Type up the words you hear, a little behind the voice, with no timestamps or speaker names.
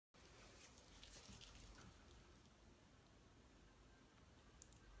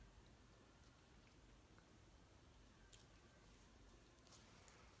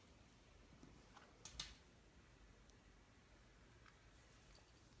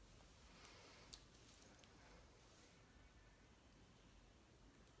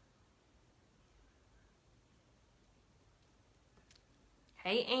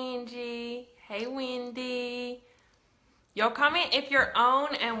Hey Angie. Hey Wendy. Y'all comment if you're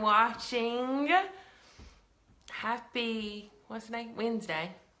on and watching. Happy, what's the name? Wednesday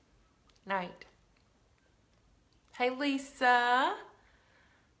night. Hey Lisa.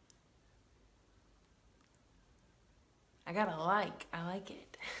 I got a like. I like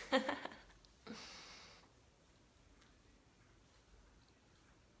it.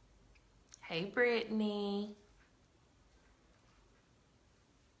 Hey Brittany.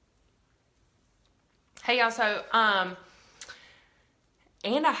 Hey y'all, so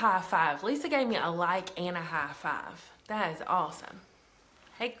and a high five. Lisa gave me a like and a high five. That is awesome.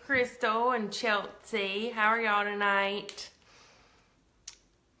 Hey Crystal and Chelsea, how are y'all tonight?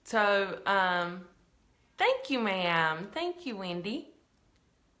 So thank you, ma'am. Thank you, Wendy.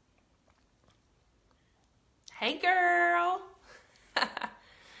 Hey girl.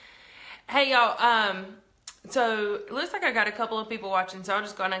 Hey y'all, so it looks like I got a couple of people watching, so I'm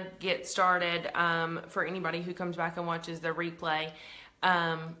just gonna get started. For anybody who comes back and watches the replay,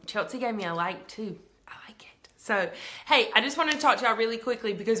 Chelsea gave me a like too. I like it. So hey, I just wanted to talk to y'all really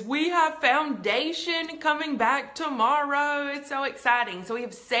quickly because we have foundation coming back tomorrow. It's so exciting. So we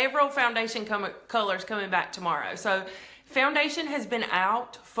have several foundation colors coming back tomorrow. So foundation has been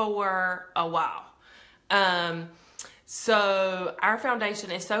out for a while. So our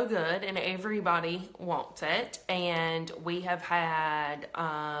foundation is so good and everybody wants it, and we have had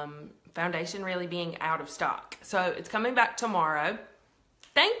foundation really being out of stock. So it's coming back tomorrow.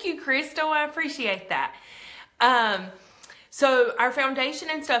 Thank you, Crystal. I appreciate that. So our foundation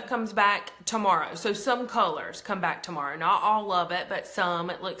and stuff comes back tomorrow. So some colors come back tomorrow. Not all of it, but some.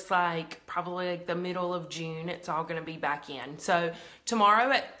 It looks like probably like the middle of June, it's all going to be back in. So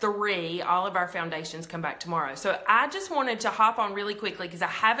tomorrow at 3, all of our foundations come back tomorrow. So I just wanted to hop on really quickly because I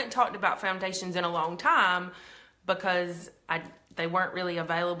haven't talked about foundations in a long time because they weren't really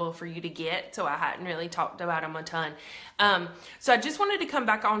available for you to get, so I hadn't really talked about them a ton. So I just wanted to come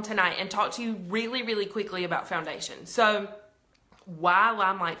back on tonight and talk to you really, really quickly about foundation. So why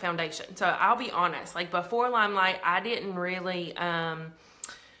Limelight foundation? So I'll be honest, like before Limelight, I didn't really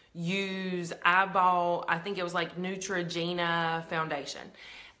use, I bought, I think it was like Neutrogena foundation.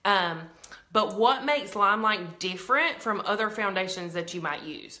 But what makes Limelight different from other foundations that you might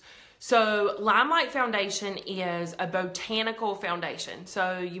use? So Limelight foundation is a botanical foundation.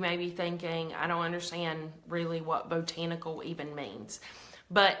 So you may be thinking, I don't understand really what botanical even means.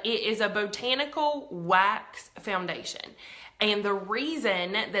 But it is a botanical wax foundation. And the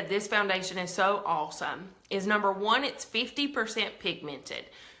reason that this foundation is so awesome is number one, it's 50% pigmented.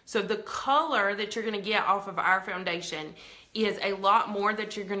 So the color that you're going to get off of our foundation is a lot more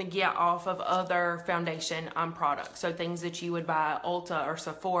that you're going to get off of other foundation products. So things that you would buy at Ulta or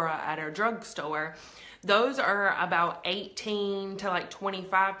Sephora at a drugstore. Those are about 18 to like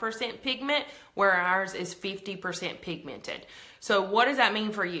 25% pigment, where ours is 50% pigmented. So what does that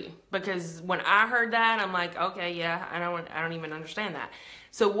mean for you? Because when I heard that, I'm like, okay, yeah, I don't even understand that.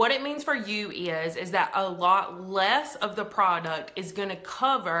 So what it means for you is that a lot less of the product is going to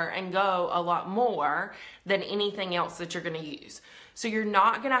cover and go a lot more than anything else that you're going to use. So you're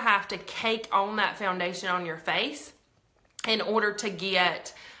not going to have to cake on that foundation on your face in order to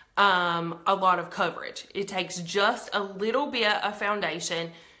get a lot of coverage. It takes just a little bit of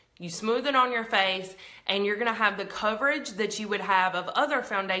foundation. You smooth it on your face and you're going to have the coverage that you would have of other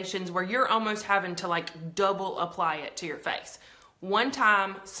foundations where you're almost having to like double apply it to your face. One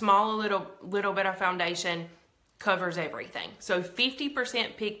time, small little bit of foundation covers everything. So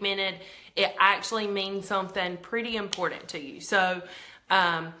 50% pigmented, it actually means something pretty important to you. So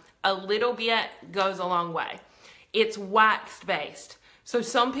a little bit goes a long way. It's wax based. So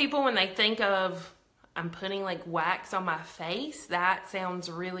some people, when they think of, I'm putting like wax on my face, that sounds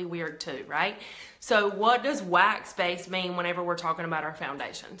really weird too, right? So what does wax based mean whenever we're talking about our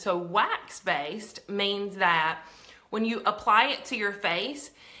foundation? So wax based means that when you apply it to your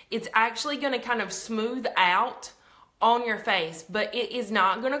face, it's actually going to kind of smooth out on your face, but it is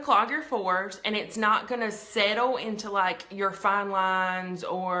not going to clog your pores and it's not going to settle into like your fine lines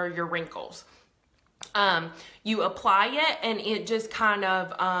or your wrinkles. You apply it and it just kind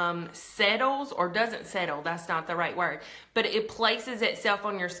of settles, or doesn't settle, that's not the right word, but it places itself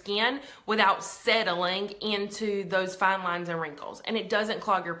on your skin without settling into those fine lines and wrinkles, and it doesn't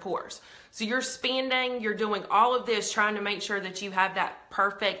clog your pores. So you're spending, you're doing all of this trying to make sure that you have that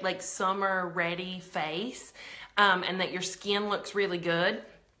perfect like summer ready face, and that your skin looks really good.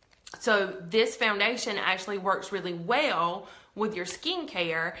 So this foundation actually works really well with your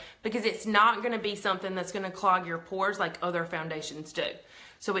skincare because it's not going to be something that's going to clog your pores like other foundations do.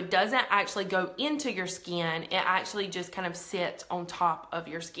 So it doesn't actually go into your skin. It actually just kind of sits on top of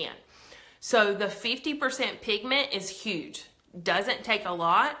your skin. So the 50% pigment is huge. Doesn't take a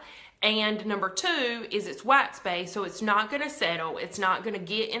lot. And number 2 is it's wax-based, so it's not going to settle. It's not going to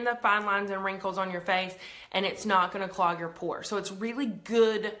get in the fine lines and wrinkles on your face, and it's not going to clog your pores. So it's really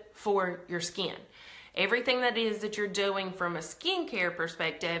good for your skin. Everything that you're doing from a skincare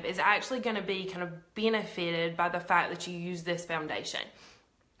perspective is actually going to be kind of benefited by the fact that you use this foundation.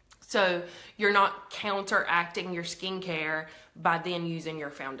 So you're not counteracting your skincare by then using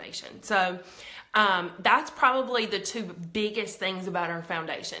your foundation. So that's probably the 2 biggest things about our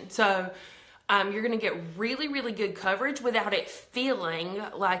foundation. So you're going to get really, really good coverage without it feeling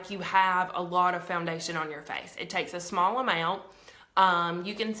like you have a lot of foundation on your face. It takes a small amount.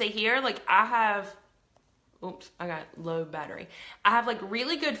 You can see here, like I have, oops, I got low battery. I have like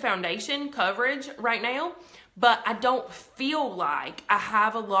really good foundation coverage right now, but I don't feel like I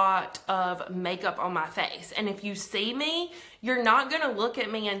have a lot of makeup on my face. And if you see me, you're not going to look at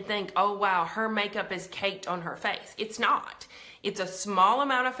me and think, oh wow, her makeup is caked on her face. It's not. It's a small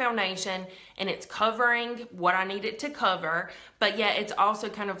amount of foundation and it's covering what I need it to cover, but yet it's also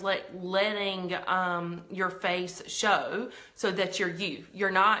kind of letting your face show so that you're you. You're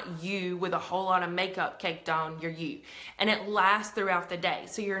not you with a whole lot of makeup caked on, you're you. And it lasts throughout the day.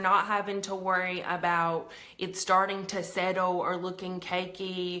 So you're not having to worry about it starting to settle or looking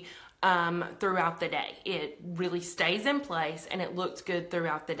cakey throughout the day. It really stays in place and it looks good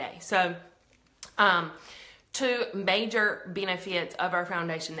throughout the day. So, 2 major benefits of our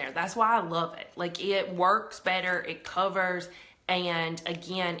foundation there. That's why I love it. Like it works better, it covers, and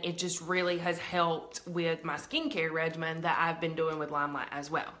again, it just really has helped with my skincare regimen that I've been doing with Limelight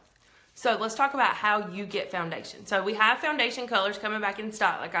as well. So let's talk about how you get foundation. So we have foundation colors coming back in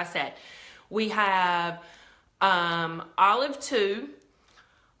stock, like I said. We have Olive 2,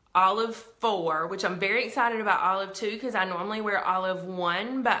 Olive 4, which I'm very excited about Olive 2 because I normally wear Olive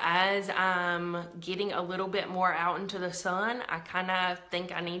 1, but as I'm getting a little bit more out into the sun, I kind of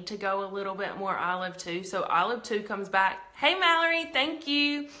think I need to go a little bit more Olive 2. So Olive 2 comes back. Hey Mallory, thank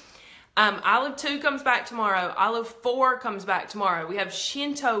you. Olive 2 comes back tomorrow. Olive 4 comes back tomorrow. We have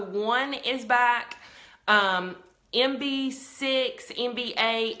Shinto 1 is back. MB6,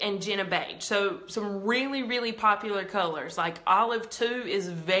 MB8, and Jenna Beige. So some really, really popular colors. Like Olive 2 is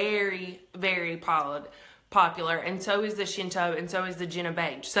very, very popular, and so is the Shinto, and so is the Jenna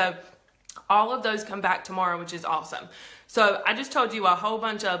Beige. So all of those come back tomorrow, which is awesome. So I just told you a whole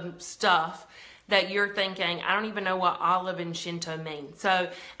bunch of stuff that you're thinking, I don't even know what Olive and Shinto mean. So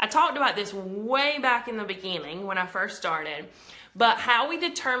I talked about this way back in the beginning when I first started. But how we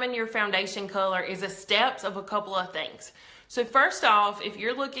determine your foundation color is a steps of a couple of things. So first off, if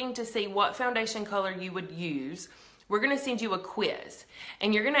you're looking to see what foundation color you would use, we're going to send you a quiz.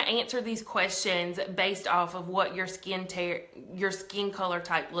 And you're going to answer these questions based off of what your skin color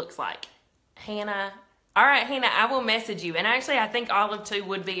type looks like. Hannah. All right, Hannah, I will message you. And actually, I think Olive 2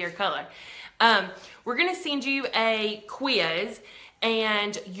 would be your color. We're going to send you a quiz,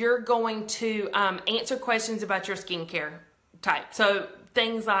 and you're going to answer questions about your skincare type. So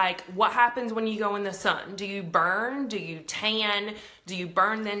things like, what happens when you go in the sun? Do you burn? Do you tan? Do you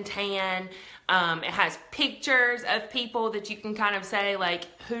burn then tan? It has pictures of people that you can kind of say, like,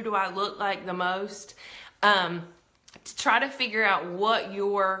 who do I look like the most? To try to figure out what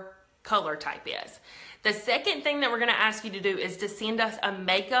your color type is. The second thing that we're going to ask you to do is to send us a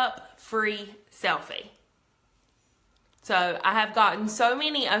makeup-free selfie. So I have gotten so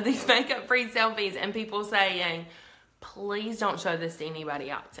many of these makeup-free selfies and people saying, please don't show this to anybody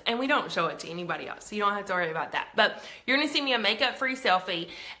else. And we don't show it to anybody else, so you don't have to worry about that. But you're going to send me a makeup-free selfie,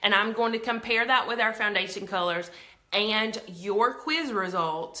 and I'm going to compare that with our foundation colors and your quiz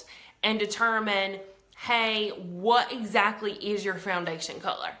results and determine, hey, what exactly is your foundation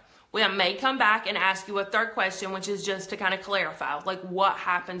color? We may come back and ask you a third question, which is just to kind of clarify, like what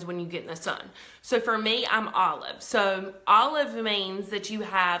happens when you get in the sun. So for me, I'm olive. So olive means that you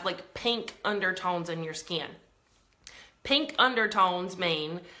have like pink undertones in your skin. Pink undertones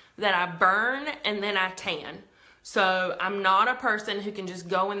mean that I burn and then I tan. So I'm not a person who can just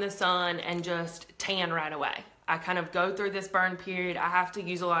go in the sun and just tan right away. I kind of go through this burn period. I have to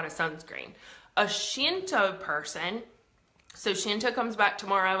use a lot of sunscreen. A Shinto person, so Shinto comes back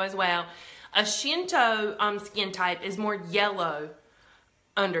tomorrow as well. A Shinto skin type is more yellow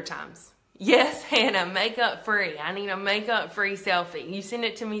undertones. Yes, Hannah, makeup free. I need a makeup free selfie. You send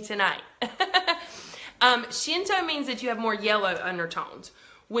it to me tonight. Shinto means that you have more yellow undertones,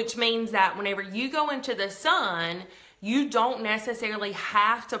 which means that whenever you go into the sun, you don't necessarily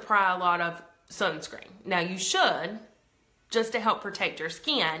have to apply a lot of sunscreen. Now you should, just to help protect your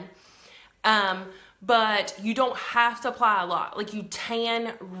skin, but you don't have to apply a lot. Like, you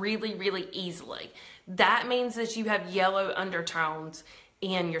tan really, really easily. That means that you have yellow undertones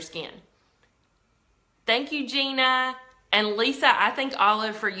in your skin. Thank you, Gina. And Lisa, I think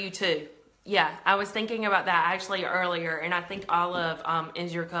olive for you too. Yeah, I was thinking about that actually earlier, and I think olive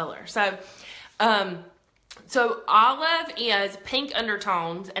is your color. So olive is pink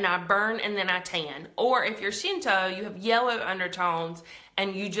undertones, and I burn and then I tan. Or if you're Shinto, you have yellow undertones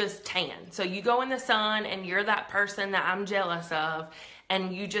and you just tan. So you go in the sun and you're that person that I'm jealous of,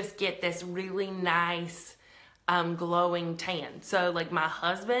 and you just get this really nice glowing tan. So like my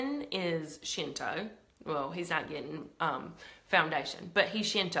husband is Shinto. Well, he's not getting foundation, but he's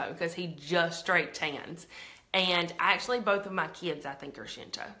Shinto because he just straight tans. And actually both of my kids, I think, are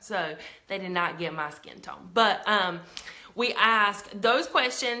Shinto. So they did not get my skin tone. But we ask those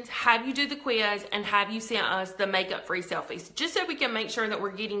questions, have you do the quiz, and have you sent us the makeup-free selfies, just so we can make sure that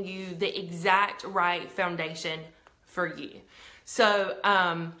we're getting you the exact right foundation for you. So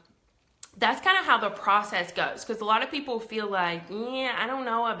that's kind of how the process goes, because a lot of people feel like, yeah, I don't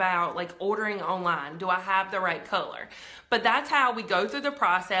know about like ordering online. Do I have the right color? But that's how we go through the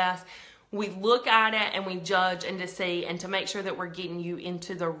process. We look at it and we judge and to see and to make sure that we're getting you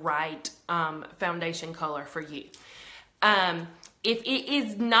into the right foundation color for you. If it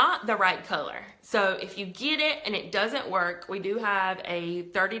is not the right color, so if you get it and it doesn't work, we do have a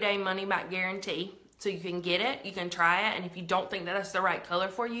 30-day money-back guarantee. So you can get it, you can try it, and if you don't think that that's the right color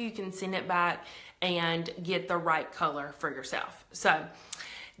for you, you can send it back and get the right color for yourself. So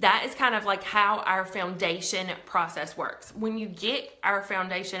that is kind of like how our foundation process works. When you get our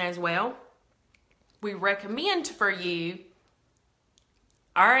foundation as well, we recommend for you,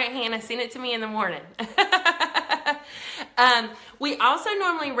 all right, Hannah, send it to me in the morning. We also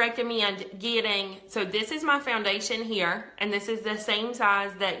normally recommend getting, so this is my foundation here, and this is the same size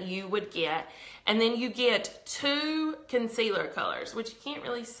that you would get. And then you get 2 concealer colors, which you can't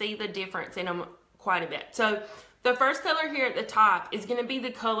really see the difference in them quite a bit. So the first color here at the top is going to be the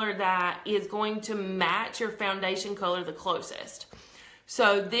color that is going to match your foundation color the closest.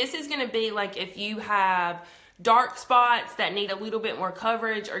 So this is going to be like if you have dark spots that need a little bit more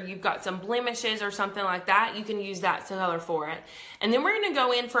coverage, or you've got some blemishes or something like that, you can use that color for it. And then we're going to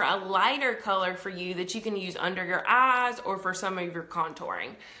go in for a lighter color for you that you can use under your eyes or for some of your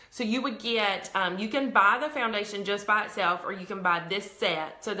contouring. So you would get, you can buy the foundation just by itself, or you can buy this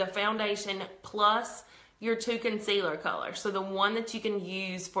set. So the foundation plus your 2 concealer colors. So the one that you can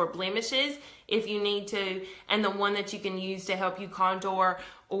use for blemishes if you need to, and the one that you can use to help you contour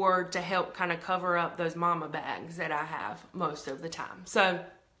or to help kind of cover up those mama bags that I have most of the time. So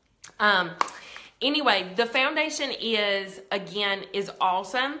anyway, the foundation is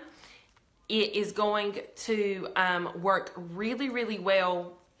awesome. It is going to work really, really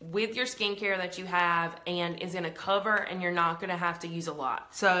well with your skincare that you have, and is going to cover, and you're not going to have to use a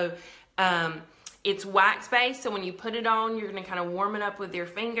lot. So it's wax based, so when you put it on, you're going to kind of warm it up with your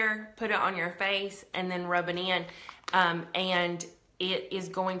finger, put it on your face, and then rub it in, and it is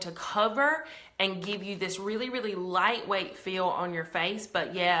going to cover and give you this really, really lightweight feel on your face,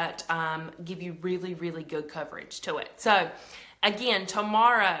 but yet give you really, really good coverage to it. So again,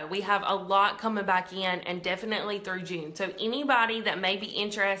 tomorrow we have a lot coming back in, and definitely through June. So anybody that may be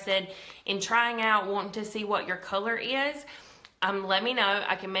interested in trying out, wanting to see what your color is, let me know.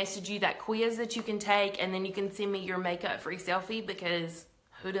 I can message you that quiz that you can take, and then you can send me your makeup-free selfie, because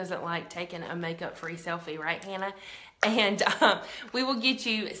who doesn't like taking a makeup-free selfie, right, Hannah? And we will get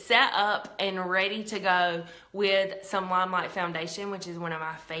you set up and ready to go with some Limelight foundation, which is one of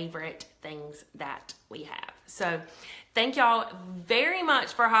my favorite things that we have. So thank y'all very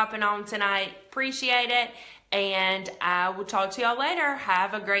much for hopping on tonight. Appreciate it. And I will talk to y'all later.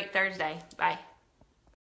 Have a great Thursday. Bye.